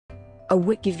a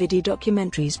WikiVidi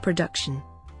Documentaries production.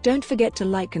 Don't forget to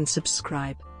like and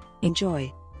subscribe.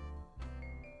 Enjoy.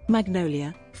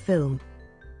 Magnolia, film.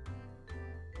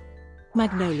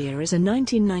 Magnolia is a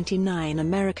 1999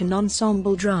 American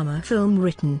ensemble drama film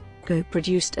written,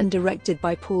 co-produced and directed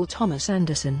by Paul Thomas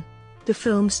Anderson. The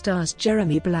film stars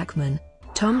Jeremy Blackman,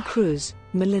 Tom Cruise,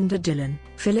 Melinda Dillon,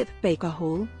 Philip Baker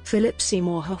Hall, Philip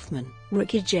Seymour Hoffman,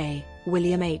 Ricky J.,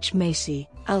 William H. Macy,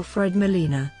 Alfred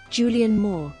Molina, Julianne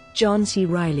Moore, John C.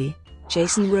 Reilly,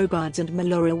 Jason Robards and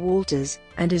Melora Walters,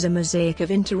 and is a mosaic of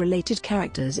interrelated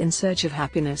characters in search of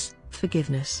happiness,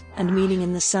 forgiveness, and meaning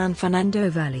in the San Fernando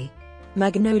Valley.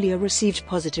 Magnolia received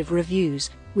positive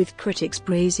reviews, with critics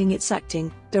praising its acting,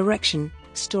 direction,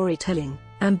 storytelling,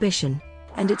 ambition,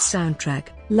 and its soundtrack,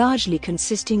 largely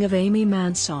consisting of Aimee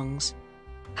Mann songs.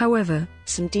 However,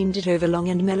 some deemed it overlong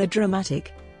and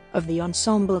melodramatic. Of the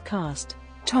ensemble cast,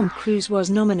 Tom Cruise was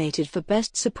nominated for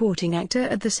Best Supporting Actor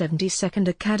at the 72nd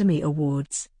Academy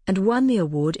Awards, and won the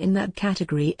award in that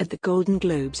category at the Golden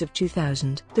Globes of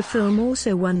 2000. The film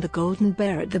also won the Golden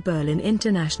Bear at the Berlin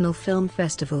International Film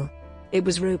Festival. It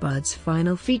was Robards'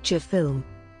 final feature film.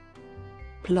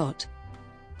 Plot.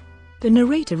 The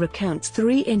narrator recounts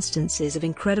 3 instances of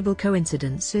incredible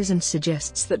coincidences and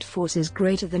suggests that forces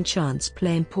greater than chance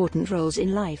play important roles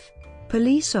in life.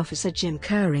 Police officer Jim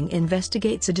Curring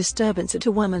investigates a disturbance at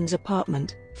a woman's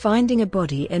apartment, finding a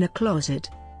body in a closet.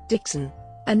 Dixon,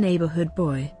 a neighborhood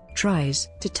boy, tries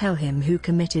to tell him who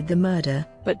committed the murder,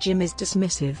 but Jim is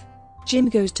dismissive. Jim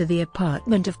goes to the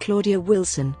apartment of Claudia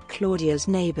Wilson. Claudia's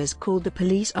neighbors called the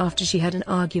police after she had an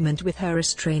argument with her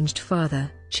estranged father.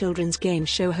 Children's game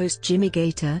show host Jimmy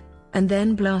Gator, and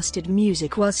then blasted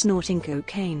music while snorting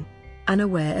cocaine.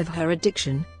 Unaware of her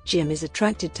addiction, Jim is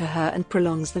attracted to her and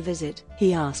prolongs the visit.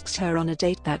 He asks her on a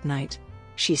date that night.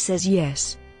 She says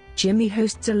yes. Jimmy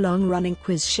hosts a long-running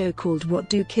quiz show called What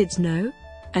Do Kids Know?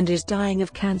 And is dying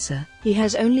of cancer. He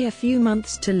has only a few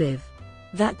months to live.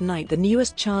 That night the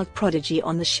newest child prodigy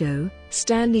on the show,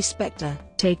 Stanley Spector,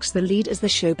 takes the lead as the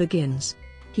show begins.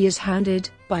 He is hounded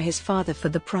by his father for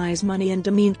the prize money and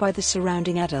demeaned by the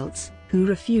surrounding adults, who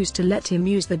refuse to let him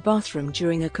use the bathroom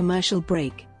during a commercial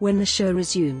break. When the show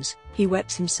resumes, he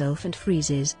wets himself and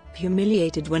freezes,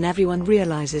 humiliated when everyone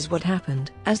realizes what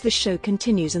happened. As the show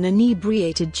continues, an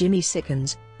inebriated Jimmy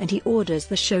sickens, and he orders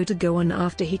the show to go on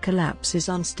after he collapses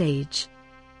on stage.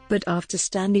 But after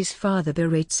Stanley's father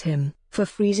berates him for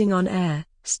freezing on air,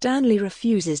 Stanley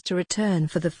refuses to return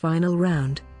for the final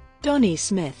round. Donnie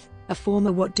Smith, a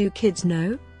former What Do Kids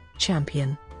Know?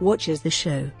 champion, watches the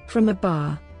show from a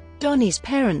bar. Donnie's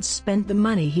parents spent the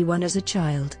money he won as a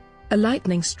child. A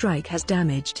lightning strike has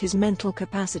damaged his mental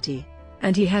capacity,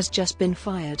 and he has just been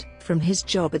fired from his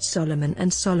job at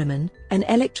Solomon & Solomon, an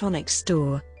electronics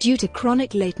store, due to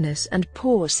chronic lateness and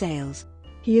poor sales.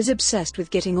 He is obsessed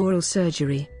with getting oral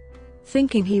surgery.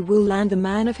 Thinking he will land the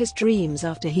man of his dreams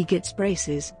after he gets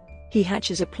braces, he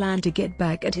hatches a plan to get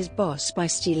back at his boss by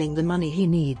stealing the money he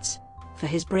needs for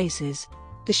his braces.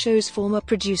 The show's former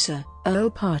producer, Earl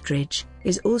Partridge,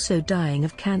 is also dying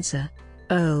of cancer.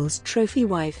 Earl's trophy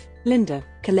wife, Linda,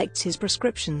 collects his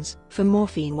prescriptions for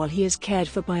morphine while he is cared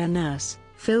for by a nurse,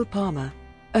 Phil Palmer.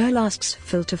 Earl asks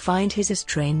Phil to find his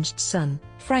estranged son,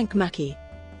 Frank Mackey,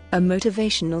 a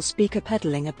motivational speaker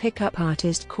peddling a pickup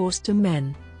artist course to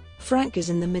men. Frank is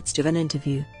in the midst of an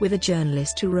interview with a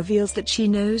journalist who reveals that she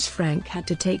knows Frank had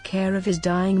to take care of his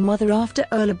dying mother after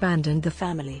Earl abandoned the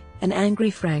family. An angry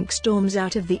Frank storms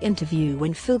out of the interview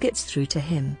when Phil gets through to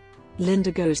him.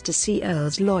 Linda goes to see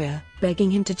Earl's lawyer, begging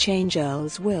him to change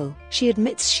Earl's will. She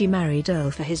admits she married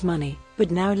Earl for his money, but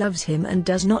now loves him and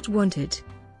does not want it.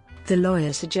 The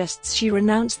lawyer suggests she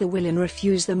renounce the will and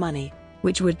refuse the money,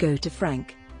 which would go to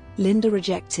Frank. Linda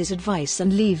rejects his advice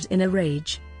and leaves in a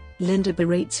rage. Linda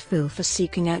berates Phil for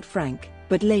seeking out Frank,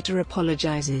 but later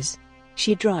apologizes.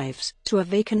 She drives to a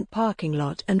vacant parking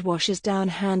lot and washes down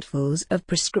handfuls of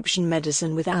prescription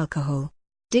medicine with alcohol.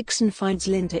 Dixon finds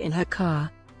Linda in her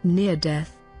car, near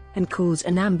death, and calls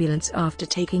an ambulance after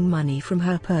taking money from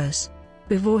her purse.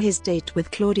 Before his date with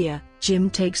Claudia,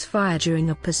 Jim takes fire during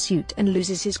a pursuit and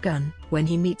loses his gun. When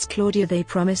he meets Claudia, they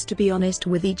promise to be honest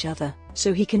with each other,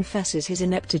 so he confesses his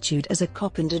ineptitude as a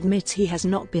cop and admits he has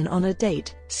not been on a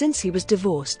date since he was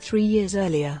divorced 3 years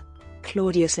earlier.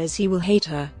 Claudia says he will hate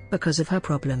her because of her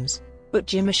problems, but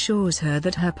Jim assures her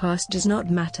that her past does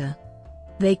not matter.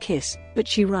 They kiss, but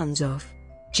she runs off.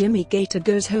 Jimmy Gator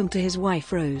goes home to his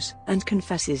wife Rose and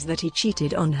confesses that he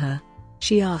cheated on her.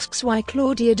 She asks why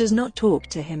Claudia does not talk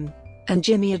to him, and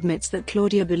Jimmy admits that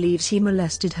Claudia believes he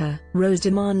molested her. Rose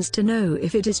demands to know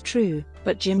if it is true,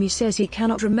 but Jimmy says he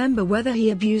cannot remember whether he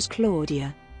abused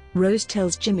Claudia. Rose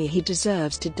tells Jimmy he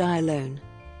deserves to die alone,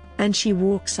 and she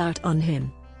walks out on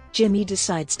him. Jimmy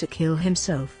decides to kill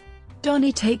himself.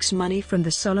 Donnie takes money from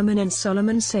the Solomon &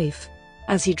 Solomon safe.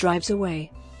 As he drives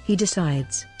away, he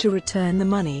decides to return the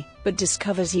money, but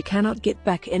discovers he cannot get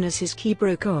back in as his key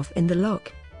broke off in the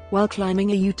lock. While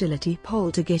climbing a utility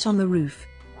pole to get on the roof,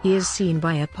 he is seen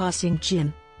by a passing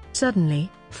Jim.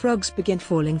 Suddenly, frogs begin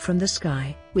falling from the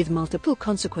sky, with multiple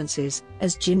consequences.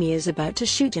 As Jimmy is about to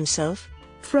shoot himself,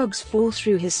 frogs fall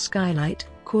through his skylight,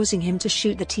 causing him to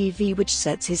shoot the TV, which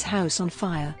sets his house on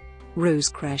fire. Rose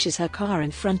crashes her car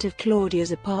in front of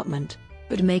Claudia's apartment,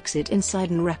 but makes it inside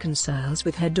and reconciles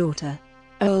with her daughter.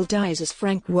 Earl dies as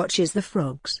Frank watches the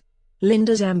frogs.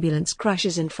 Linda's ambulance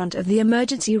crashes in front of the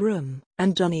emergency room,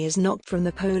 and Donnie is knocked from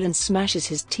the pole and smashes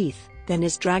his teeth, then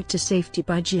is dragged to safety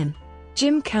by Jim.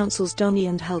 Jim counsels Donnie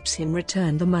and helps him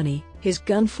return the money. His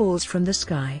gun falls from the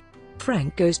sky.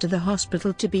 Frank goes to the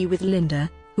hospital to be with Linda,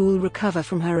 who will recover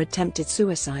from her attempted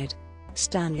suicide.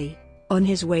 Stanley, on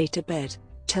his way to bed,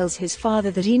 tells his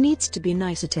father that he needs to be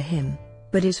nicer to him,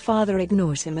 but his father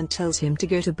ignores him and tells him to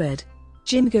go to bed.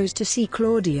 Jim goes to see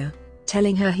Claudia,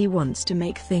 telling her he wants to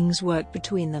make things work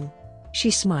between them.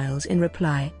 She smiles in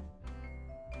reply.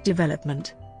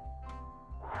 Development.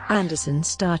 Anderson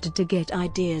started to get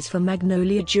ideas for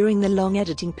Magnolia during the long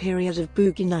editing period of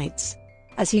Boogie Nights.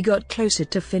 As he got closer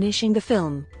to finishing the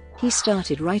film, he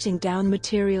started writing down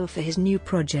material for his new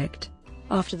project.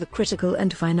 After the critical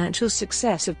and financial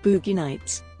success of Boogie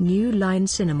Nights, New Line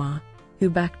Cinema, who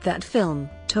backed that film,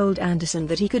 told Anderson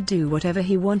that he could do whatever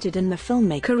he wanted, and the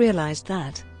filmmaker realized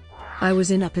that, "I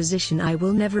was in a position I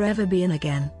will never ever be in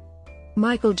again."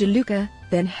 Michael DeLuca,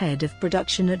 then head of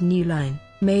production at New Line,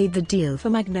 made the deal for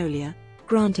Magnolia,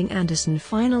 granting Anderson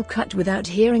final cut without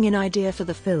hearing an idea for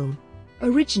the film.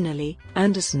 Originally,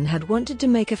 Anderson had wanted to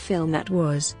make a film that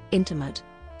was intimate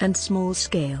and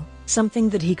small-scale, something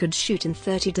that he could shoot in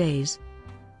 30 days.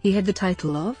 He had the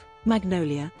title of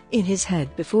Magnolia in his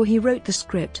head before he wrote the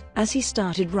script. As he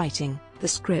started writing, the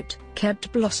script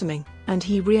kept blossoming, and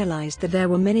he realized that there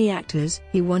were many actors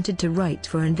he wanted to write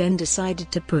for, and then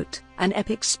decided to put an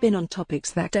epic spin on topics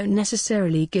that don't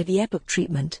necessarily get the epic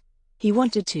treatment. He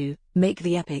wanted to make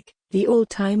the epic the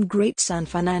all-time great San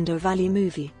Fernando Valley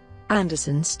movie.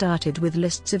 Anderson started with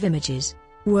lists of images,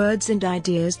 words and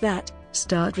ideas that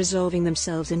start resolving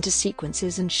themselves into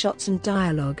sequences and shots and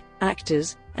dialogue,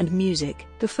 actors, and music.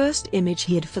 The first image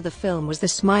he had for the film was the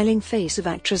smiling face of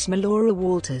actress Melora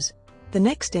Walters. The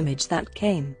next image that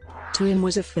came to him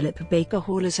was of Philip Baker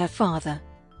Hall as her father.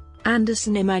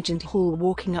 Anderson imagined Hall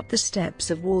walking up the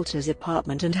steps of Walters'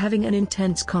 apartment and having an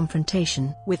intense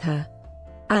confrontation with her.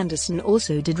 Anderson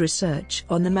also did research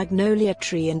on the magnolia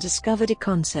tree and discovered a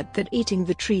concept that eating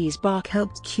the tree's bark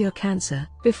helped cure cancer.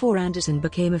 Before Anderson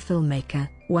became a filmmaker,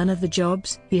 one of the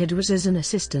jobs he had was as an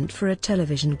assistant for a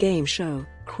television game show,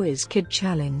 Quiz Kid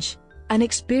Challenge, an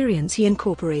experience he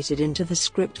incorporated into the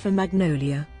script for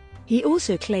Magnolia. He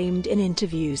also claimed in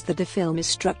interviews that the film is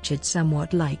structured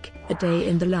somewhat like A Day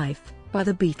in the Life by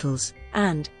the Beatles,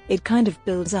 and it kind of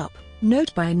builds up,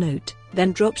 note by note,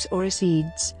 then drops or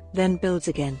recedes, then builds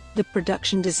again. The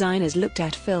production designers looked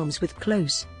at films with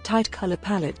close, tight color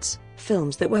palettes,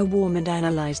 films that were warm, and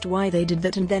analyzed why they did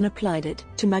that and then applied it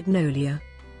to Magnolia.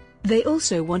 They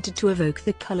also wanted to evoke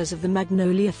the colors of the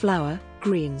magnolia flower,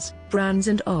 greens, browns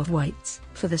and off-whites.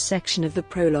 For the section of the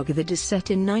prologue that is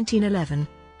set in 1911,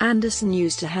 Anderson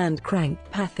used a hand-crank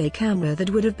Pathé camera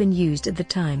that would have been used at the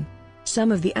time.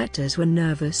 Some of the actors were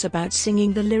nervous about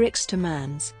singing the lyrics to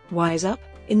Mann's "Wise Up"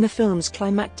 in the film's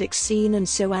climactic scene, and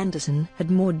so Anderson had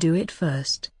Moore do it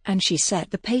first, and she set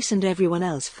the pace and everyone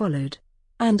else followed.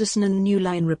 Anderson and New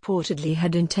Line reportedly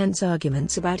had intense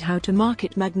arguments about how to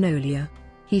market Magnolia.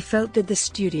 He felt that the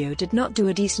studio did not do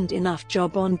a decent enough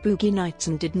job on Boogie Nights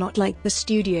and did not like the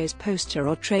studio's poster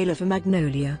or trailer for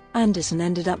Magnolia. Anderson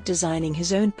ended up designing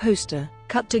his own poster,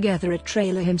 cut together a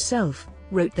trailer himself,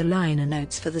 wrote the liner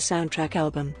notes for the soundtrack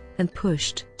album, and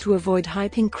pushed to avoid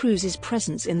hyping Cruise's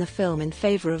presence in the film in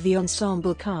favor of the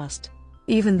ensemble cast.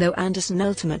 Even though Anderson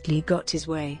ultimately got his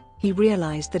way, he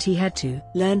realized that he had to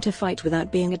learn to fight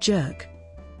without being a jerk.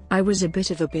 "I was a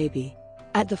bit of a baby.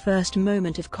 At the first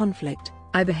moment of conflict,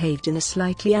 I behaved in a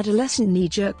slightly adolescent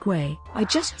knee-jerk way. I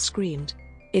just screamed."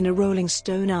 In a Rolling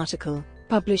Stone article,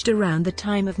 published around the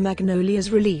time of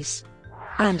Magnolia's release,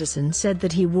 Anderson said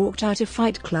that he walked out of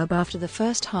Fight Club after the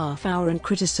first half hour and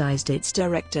criticized its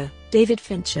director, David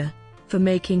Fincher, for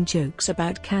making jokes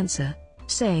about cancer,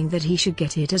 saying that he should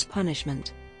get it as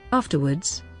punishment.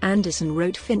 Afterwards, Anderson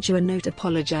wrote Fincher a note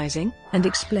apologizing, and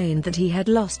explained that he had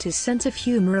lost his sense of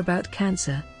humor about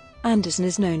cancer. Anderson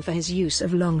is known for his use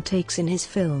of long takes in his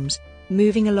films,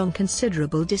 moving along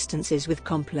considerable distances with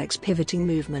complex pivoting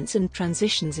movements and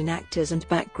transitions in actors and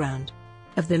background.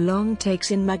 Of the long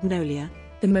takes in Magnolia,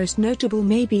 the most notable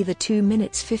may be the 2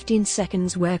 minutes 15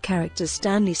 seconds where character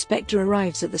Stanley Spector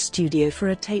arrives at the studio for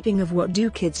a taping of What Do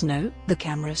Kids Know?, the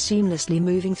camera seamlessly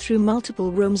moving through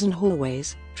multiple rooms and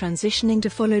hallways, transitioning to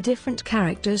follow different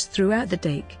characters throughout the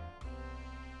take.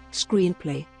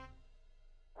 Screenplay.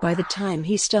 By the time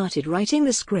he started writing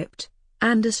the script,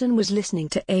 Anderson was listening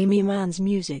to Aimee Mann's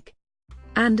music.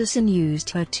 Anderson used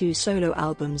her 2 solo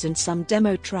albums and some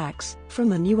demo tracks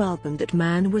from a new album that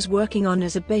Mann was working on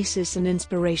as a basis and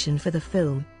inspiration for the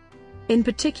film. In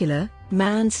particular,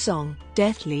 Mann's song,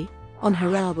 Deathly, on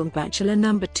her album Bachelor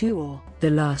No. 2 or The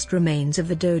Last Remains of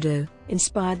the Dodo,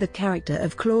 inspired the character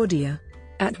of Claudia.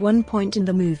 At one point in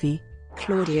the movie,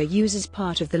 Claudia uses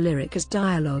part of the lyric as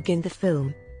dialogue in the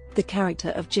film. The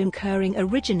character of Jim Curring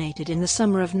originated in the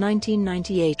summer of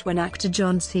 1998 when actor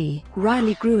John C.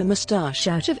 Reilly grew a mustache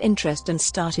out of interest and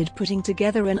started putting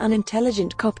together an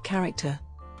unintelligent cop character.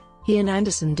 He and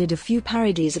Anderson did a few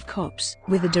parodies of cops,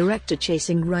 with the director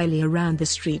chasing Reilly around the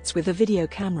streets with a video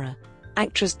camera.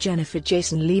 Actress Jennifer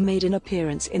Jason Leigh made an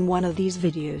appearance in one of these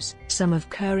videos. Some of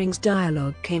Curring's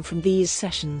dialogue came from these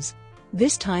sessions.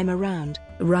 This time around,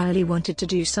 Reilly wanted to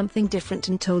do something different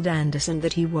and told Anderson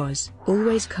that he was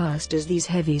always cast as these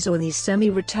heavies or these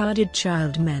semi-retarded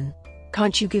child men.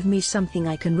 Can't you give me something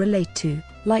I can relate to,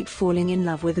 like falling in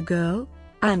love with a girl?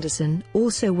 Anderson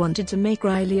also wanted to make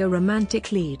Reilly a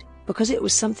romantic lead, because it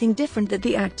was something different that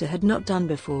the actor had not done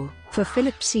before. For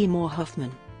Philip Seymour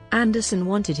Hoffman, Anderson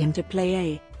wanted him to play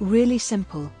a really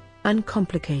simple,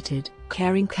 uncomplicated,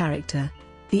 caring character.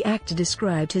 The actor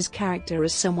described his character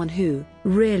as someone who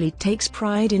really takes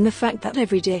pride in the fact that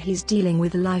every day he's dealing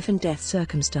with life and death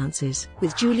circumstances.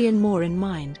 With Julianne Moore in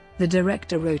mind, the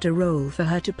director wrote a role for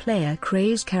her to play a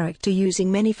crazed character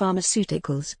using many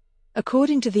pharmaceuticals.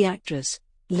 According to the actress,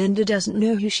 Linda doesn't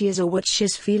know who she is or what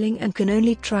she's feeling and can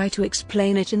only try to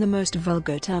explain it in the most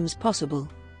vulgar terms possible.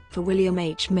 For William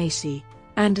H. Macy,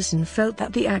 Anderson felt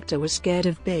that the actor was scared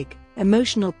of big,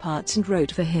 emotional parts and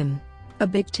wrote for him a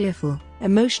big tearful,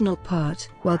 emotional part,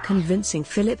 while convincing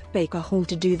Philip Baker Hall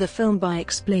to do the film by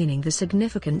explaining the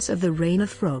significance of the rain of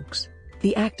frogs.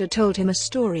 The actor told him a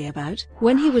story about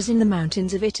when he was in the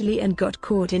mountains of Italy and got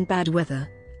caught in bad weather,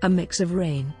 a mix of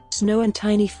rain, snow and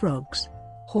tiny frogs.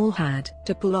 Hall had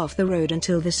to pull off the road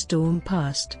until the storm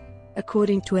passed.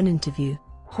 According to an interview,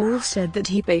 Hall said that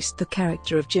he based the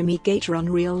character of Jimmy Gator on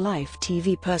real-life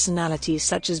TV personalities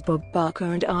such as Bob Barker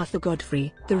and Arthur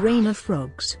Godfrey. The Rain of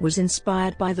Frogs was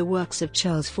inspired by the works of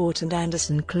Charles Fort, and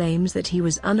Anderson claims that he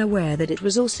was unaware that it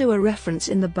was also a reference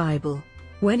in the Bible.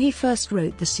 When he first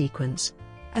wrote the sequence,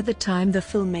 at the time the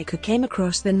filmmaker came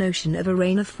across the notion of a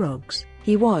rain of frogs,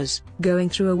 he was going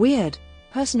through a weird,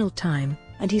 personal time,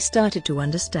 and he started to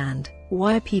understand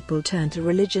why people turn to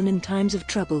religion in times of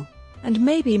trouble. And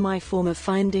maybe my form of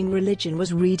finding religion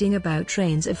was reading about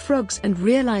trains of frogs and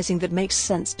realizing that makes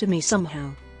sense to me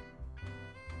somehow.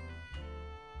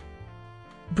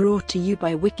 Brought to you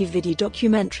by WikiVidi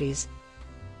Documentaries.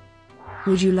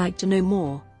 Would you like to know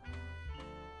more?